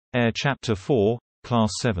Air Chapter 4,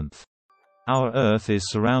 Class 7th. Our Earth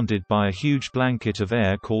is surrounded by a huge blanket of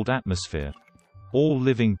air called atmosphere. All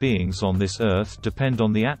living beings on this Earth depend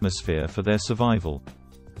on the atmosphere for their survival.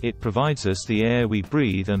 It provides us the air we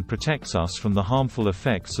breathe and protects us from the harmful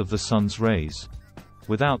effects of the sun's rays.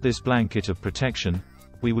 Without this blanket of protection,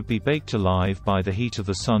 we would be baked alive by the heat of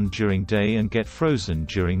the sun during day and get frozen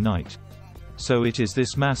during night. So it is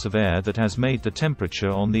this mass of air that has made the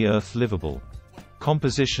temperature on the Earth livable.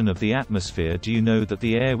 Composition of the atmosphere. Do you know that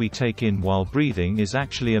the air we take in while breathing is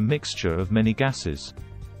actually a mixture of many gases?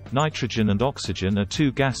 Nitrogen and oxygen are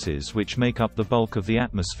two gases which make up the bulk of the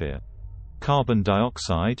atmosphere. Carbon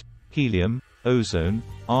dioxide, helium, ozone,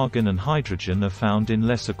 argon and hydrogen are found in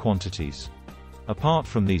lesser quantities. Apart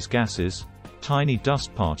from these gases, tiny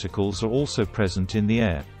dust particles are also present in the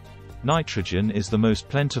air. Nitrogen is the most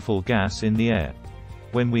plentiful gas in the air.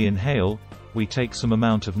 When we inhale, we take some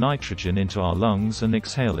amount of nitrogen into our lungs and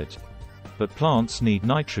exhale it. But plants need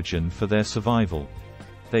nitrogen for their survival.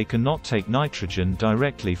 They cannot take nitrogen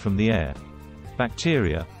directly from the air.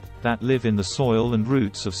 Bacteria, that live in the soil and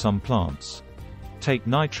roots of some plants, take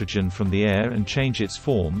nitrogen from the air and change its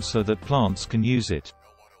form so that plants can use it.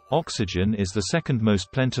 Oxygen is the second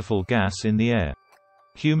most plentiful gas in the air.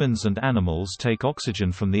 Humans and animals take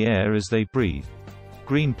oxygen from the air as they breathe.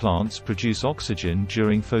 Green plants produce oxygen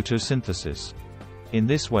during photosynthesis. In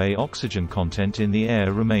this way, oxygen content in the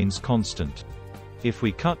air remains constant. If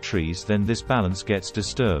we cut trees, then this balance gets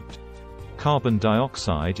disturbed. Carbon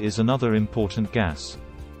dioxide is another important gas.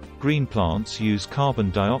 Green plants use carbon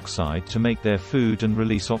dioxide to make their food and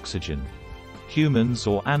release oxygen. Humans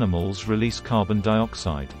or animals release carbon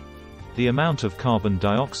dioxide. The amount of carbon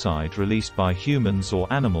dioxide released by humans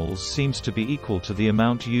or animals seems to be equal to the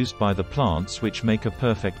amount used by the plants, which make a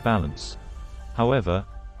perfect balance. However,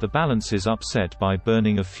 the balance is upset by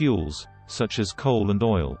burning of fuels, such as coal and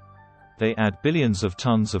oil. They add billions of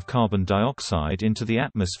tons of carbon dioxide into the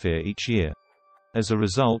atmosphere each year. As a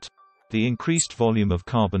result, the increased volume of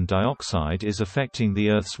carbon dioxide is affecting the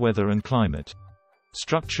Earth's weather and climate.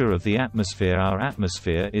 Structure of the atmosphere. Our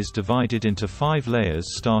atmosphere is divided into 5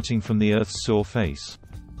 layers starting from the Earth's surface.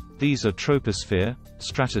 These are troposphere,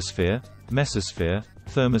 stratosphere, mesosphere,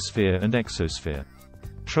 thermosphere and exosphere.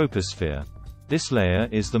 Troposphere. This layer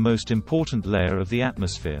is the most important layer of the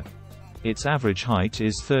atmosphere. Its average height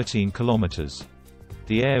is 13 kilometers.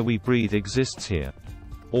 The air we breathe exists here.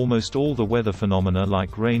 Almost all the weather phenomena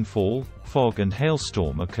like rainfall, fog and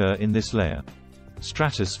hailstorm occur in this layer.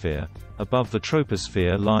 Stratosphere. Above the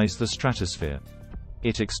troposphere lies the stratosphere.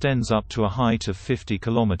 It extends up to a height of 50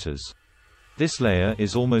 kilometers. This layer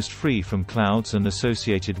is almost free from clouds and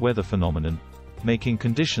associated weather phenomenon, making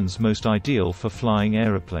conditions most ideal for flying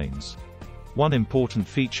aeroplanes. One important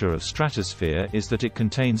feature of stratosphere is that it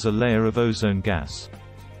contains a layer of ozone gas.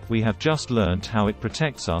 We have just learnt how it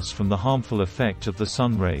protects us from the harmful effect of the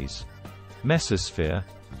sun rays. Mesosphere.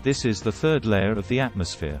 This is the third layer of the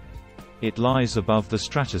atmosphere. It lies above the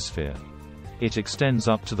stratosphere. It extends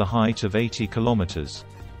up to the height of 80 kilometers.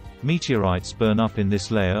 Meteorites burn up in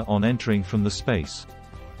this layer on entering from the space.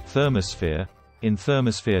 Thermosphere. In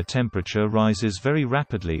thermosphere, temperature rises very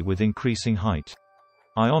rapidly with increasing height.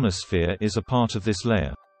 Ionosphere is a part of this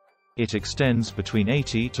layer. It extends between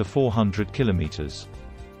 80 to 400 kilometers.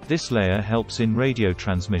 This layer helps in radio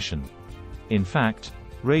transmission. In fact,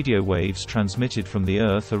 radio waves transmitted from the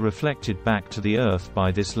Earth are reflected back to the Earth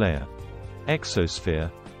by this layer.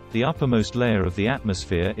 Exosphere. The uppermost layer of the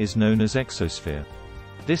atmosphere is known as exosphere.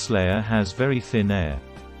 This layer has very thin air.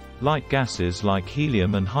 Light gases like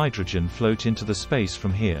helium and hydrogen float into the space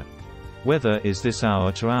from here. Weather is this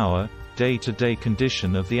hour-to-hour, day-to-day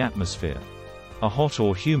condition of the atmosphere. A hot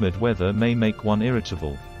or humid weather may make one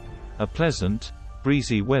irritable. A pleasant,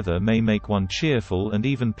 breezy weather may make one cheerful and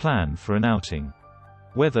even plan for an outing.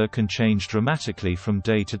 Weather can change dramatically from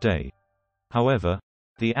day to day. However,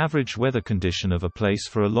 the average weather condition of a place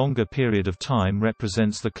for a longer period of time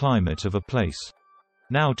represents the climate of a place.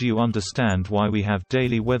 Now do you understand why we have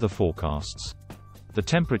daily weather forecasts? The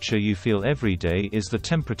temperature you feel every day is the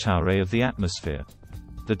temperature of the atmosphere.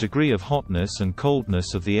 The degree of hotness and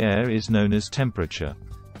coldness of the air is known as temperature.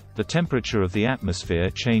 The temperature of the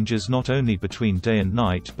atmosphere changes not only between day and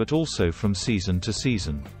night but also from season to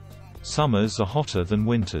season. Summers are hotter than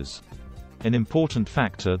winters. An important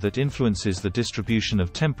factor that influences the distribution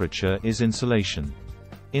of temperature is insolation.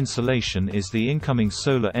 Insolation is the incoming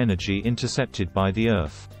solar energy intercepted by the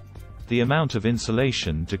Earth. The amount of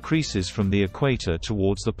insolation decreases from the equator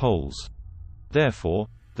towards the poles. Therefore,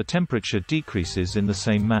 the temperature decreases in the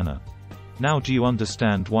same manner. Now do you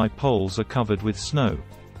understand why poles are covered with snow?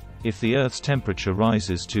 If the Earth's temperature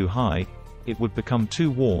rises too high, it would become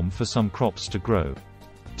too warm for some crops to grow.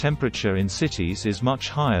 Temperature in cities is much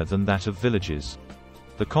higher than that of villages.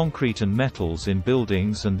 The concrete and metals in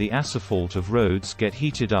buildings and the asphalt of roads get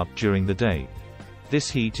heated up during the day.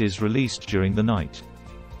 This heat is released during the night.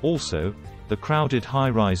 Also, the crowded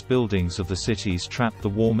high-rise buildings of the cities trap the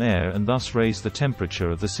warm air and thus raise the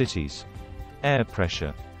temperature of the cities. Air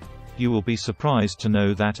pressure. You will be surprised to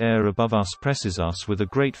know that air above us presses us with a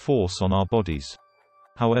great force on our bodies.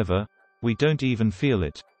 However, we don't even feel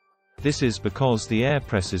it. This is because the air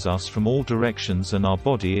presses us from all directions and our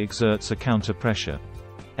body exerts a counter pressure.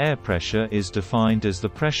 Air pressure is defined as the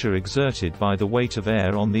pressure exerted by the weight of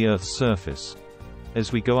air on the Earth's surface.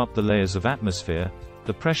 As we go up the layers of atmosphere,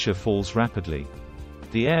 the pressure falls rapidly.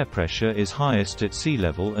 The air pressure is highest at sea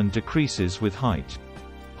level and decreases with height.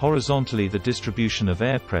 Horizontally, the distribution of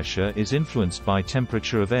air pressure is influenced by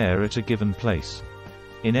temperature of air at a given place.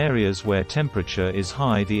 In areas where temperature is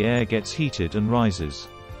high, the air gets heated and rises.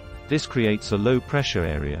 This creates a low-pressure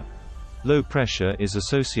area. Low pressure is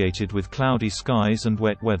associated with cloudy skies and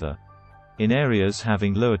wet weather. In areas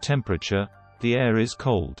having lower temperature, the air is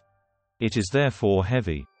cold. It is therefore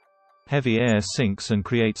heavy. Heavy air sinks and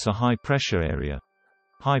creates a high-pressure area.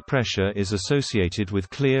 High pressure is associated with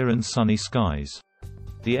clear and sunny skies.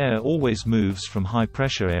 The air always moves from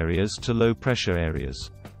high-pressure areas to low-pressure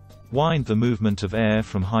areas. The movement of air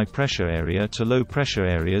from high-pressure area to low-pressure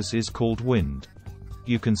areas is called wind.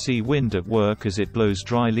 You can see wind at work as it blows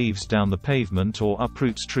dry leaves down the pavement or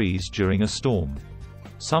uproots trees during a storm.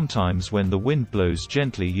 Sometimes when the wind blows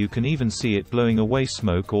gently, you can even see it blowing away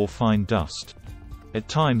smoke or fine dust. At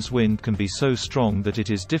times wind can be so strong that it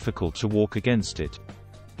is difficult to walk against it.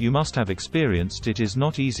 You must have experienced it is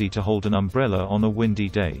not easy to hold an umbrella on a windy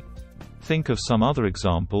day. Think of some other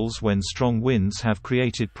examples when strong winds have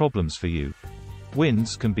created problems for you.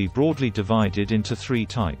 Winds can be broadly divided into three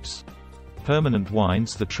types. Permanent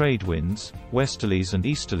winds, the trade winds, westerlies and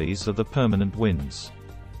easterlies are the permanent winds.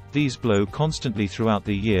 These blow constantly throughout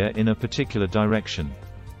the year in a particular direction.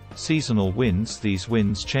 Seasonal winds, these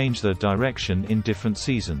winds change their direction in different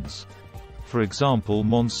seasons. For example,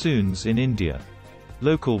 monsoons in India.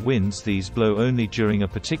 Local winds, these blow only during a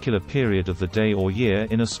particular period of the day or year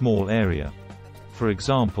in a small area. For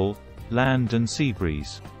example, land and sea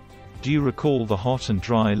breeze. Do you recall the hot and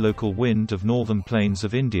dry local wind of northern plains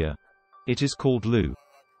of India? It is called Lu.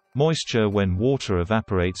 Moisture. When water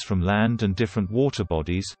evaporates from land and different water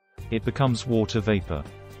bodies, it becomes water vapor.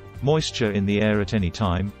 Moisture in the air at any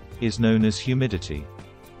time is known as humidity.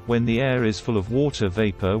 When the air is full of water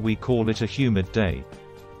vapor, we call it a humid day.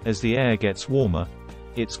 As the air gets warmer,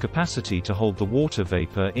 its capacity to hold the water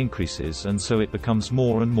vapor increases, and so it becomes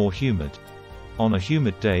more and more humid. On a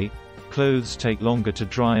humid day, clothes take longer to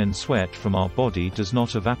dry and sweat from our body does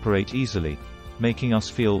not evaporate easily, making us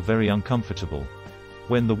feel very uncomfortable.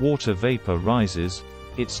 When the water vapor rises,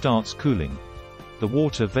 it starts cooling. The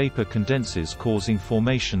water vapor condenses, causing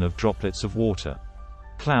formation of droplets of water.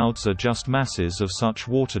 Clouds are just masses of such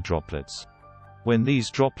water droplets. When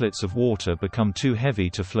these droplets of water become too heavy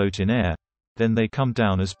to float in air, then they come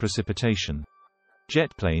down as precipitation.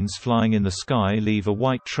 Jet planes flying in the sky leave a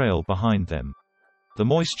white trail behind them. The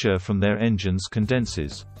moisture from their engines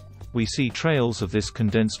condenses. We see trails of this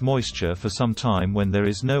condensed moisture for some time when there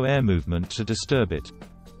is no air movement to disturb it.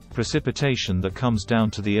 Precipitation that comes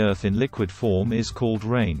down to the earth in liquid form is called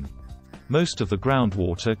rain. Most of the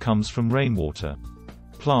groundwater comes from rainwater.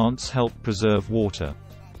 Plants help preserve water.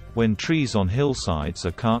 When trees on hillsides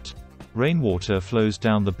are cut, rainwater flows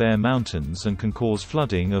down the bare mountains and can cause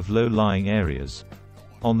flooding of low-lying areas.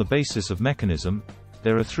 On the basis of mechanism,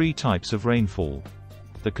 there are three types of rainfall: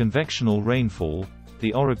 the convectional rainfall,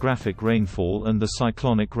 the orographic rainfall and the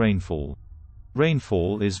cyclonic rainfall.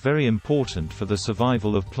 Rainfall is very important for the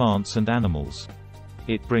survival of plants and animals.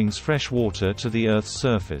 It brings fresh water to the Earth's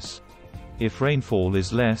surface. If rainfall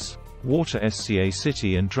is less, water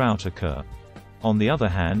scarcity and drought occur. On the other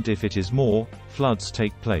hand, if it is more, floods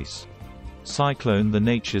take place. Cyclone, the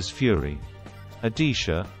nature's fury.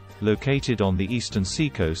 Odisha, located on the eastern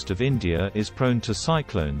seacoast of India, is prone to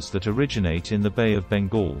cyclones that originate in the Bay of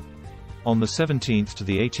Bengal. On the 17th to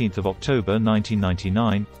the 18th of October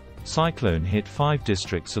 1999, cyclone hit 5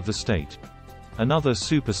 districts of the state. Another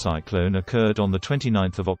supercyclone occurred on the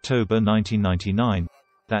 29th of October 1999,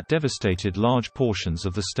 that devastated large portions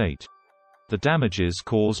of the state. The damages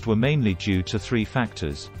caused were mainly due to 3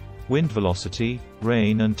 factors: wind velocity,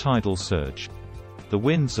 rain and tidal surge. The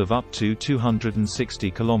winds of up to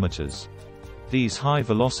 260 kilometers. These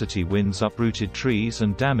high-velocity winds uprooted trees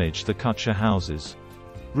and damaged the Kutcha houses.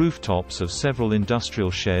 Rooftops of several industrial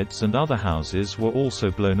sheds and other houses were also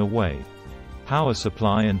blown away. Power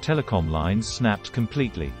supply and telecom lines snapped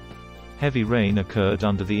completely. Heavy rain occurred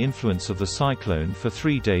under the influence of the cyclone for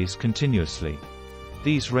 3 days continuously.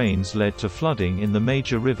 These rains led to flooding in the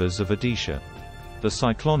major rivers of Odisha. The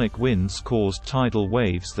cyclonic winds caused tidal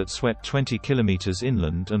waves that swept 20 kilometers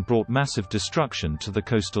inland and brought massive destruction to the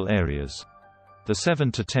coastal areas. The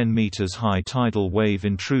 7 to 10 meters high tidal wave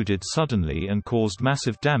intruded suddenly and caused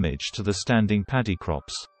massive damage to the standing paddy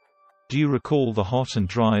crops. Do you recall the hot and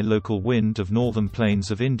dry local wind of northern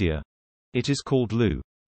plains of India? It is called Lu.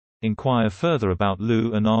 Inquire further about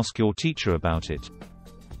Lu and ask your teacher about it.